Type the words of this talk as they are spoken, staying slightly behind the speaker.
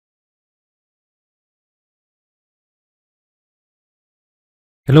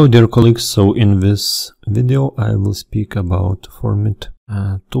Hello dear colleagues, so in this video I will speak about FormIt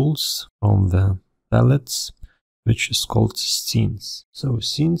tools from the palettes, which is called scenes. So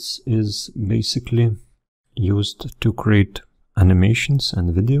scenes is basically used to create animations and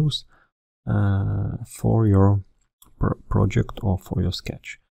videos for your project or for your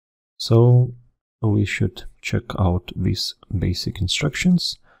sketch. So we should check out these basic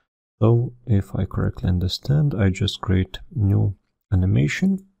instructions. So if I correctly understand, I just create new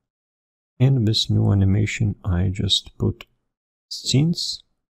animation. In this new animation, I just put scenes.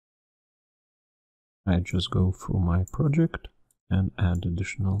 I just go through my project and add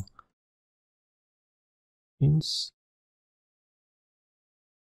additional scenes.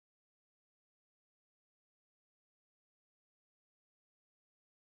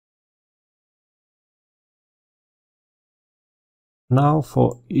 Now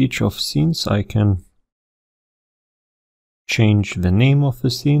for each of scenes, I can change the name of the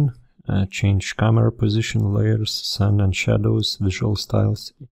scene, change camera position, layers, sun and shadows, visual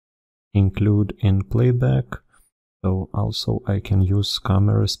styles, include in playback. So also I can use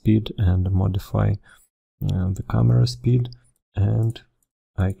camera speed and modify the camera speed, and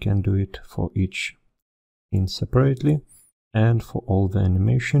I can do it for each scene separately. And for all the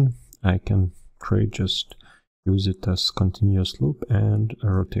animation, I can create, just use it as continuous loop and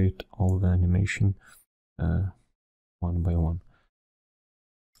rotate all the animation one by one.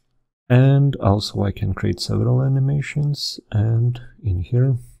 And also I can create several animations, and in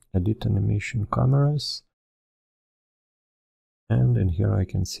here edit animation cameras, and in here I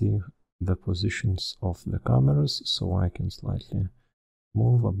can see the positions of the cameras, so I can slightly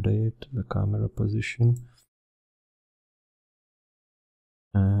move, update the camera position,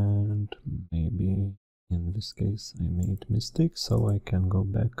 and maybe in this case I made mistake, so I can go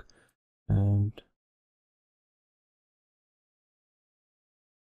back and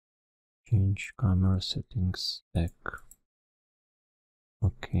change camera settings back.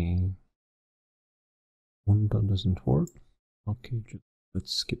 Okay, that doesn't work. Okay,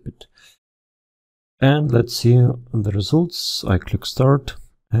 let's skip it. And let's see the results. I click start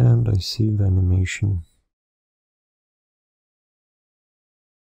and I see the animation.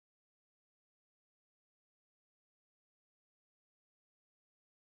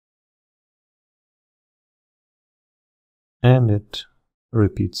 And it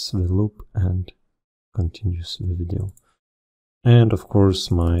repeats the loop and continues the video. And of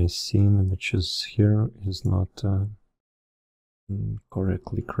course my scene, which is here, is not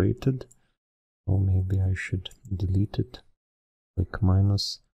correctly created, or maybe I should delete it. Click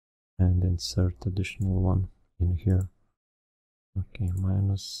minus and insert additional one in here. Okay,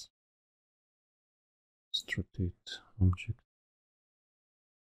 minus, just rotate object,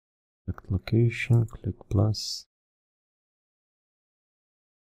 click location, click plus,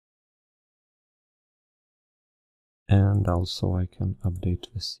 and also I can update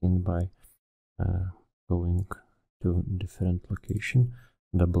the scene by going to different location.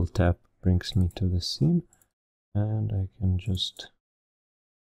 Double tap brings me to the scene, and I can just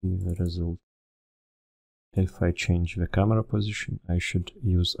see the result. If I change the camera position, I should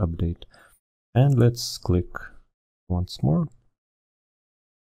use update. And let's click once more.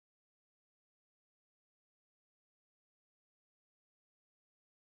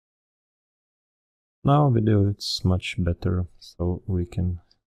 Now video it's much better, so we can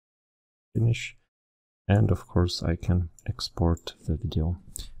finish. And of course I can export the video.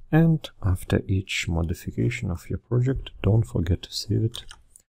 And after each modification of your project, don't forget to save it.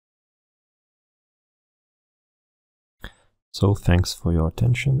 So thanks for your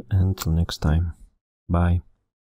attention, and until next time. Bye.